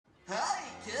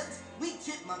kids. We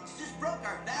chipmunks just broke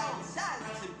our vow of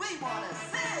silence and we want to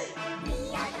sing.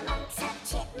 We are the monks of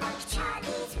Chipmunk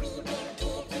Charlies. We will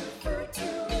give you food to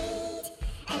eat.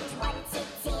 And once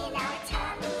it's in our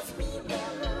tummies, we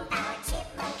will move our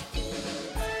chipmunk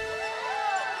feet.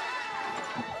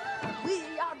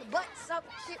 We are the butts of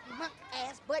chipmunk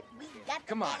ass butt. We got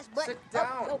Come the on, ass butt sit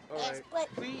down. of your ass butt.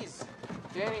 Please.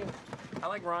 Danny, I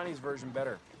like Ronnie's version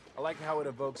better. I like how it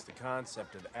evokes the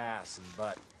concept of ass and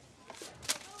butt.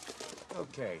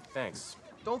 Okay, thanks.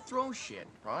 Don't throw shit,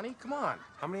 Ronnie. Come on.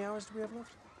 How many hours do we have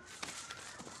left?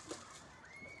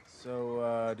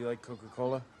 So, do you like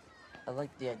Coca-Cola? I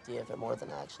like the idea of it more than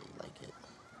I actually like it.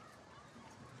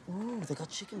 Ooh, they got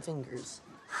chicken fingers.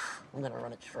 I'm gonna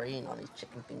run a train on these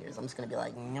chicken fingers. I'm just gonna be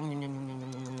like, yum, yum, yum, yum,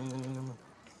 yum, yum, yum, yum.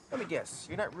 Let me guess.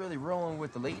 You're not really rolling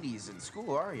with the ladies in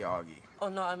school, are you, Augie? Oh,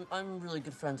 no, I'm really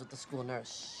good friends with the school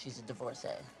nurse. She's a divorcee.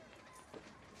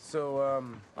 So,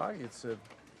 Augie, it's a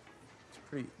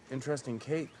pretty interesting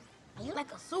cape. Are you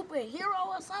like a superhero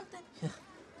or something?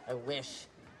 I wish.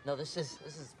 No, this is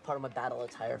part of my battle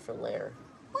attire for Lair.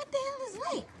 What the hell is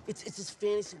that? It's this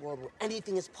fantasy world where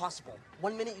anything is possible.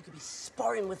 One minute you could be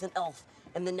sparring with an elf,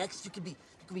 and the next you could be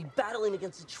battling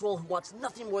against a troll who wants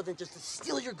nothing more than just to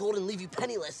steal your gold and leave you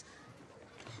penniless.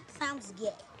 Sounds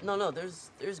gay. No,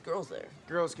 there's girls there.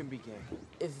 Girls can be gay.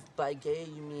 If by gay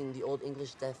you mean the old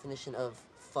English definition of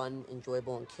fun,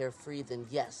 enjoyable, and carefree, then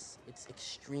yes, it's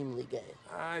extremely gay.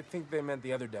 I think they meant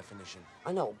the other definition.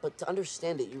 I know, but to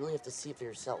understand it, you really have to see it for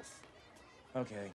yourself. Okay.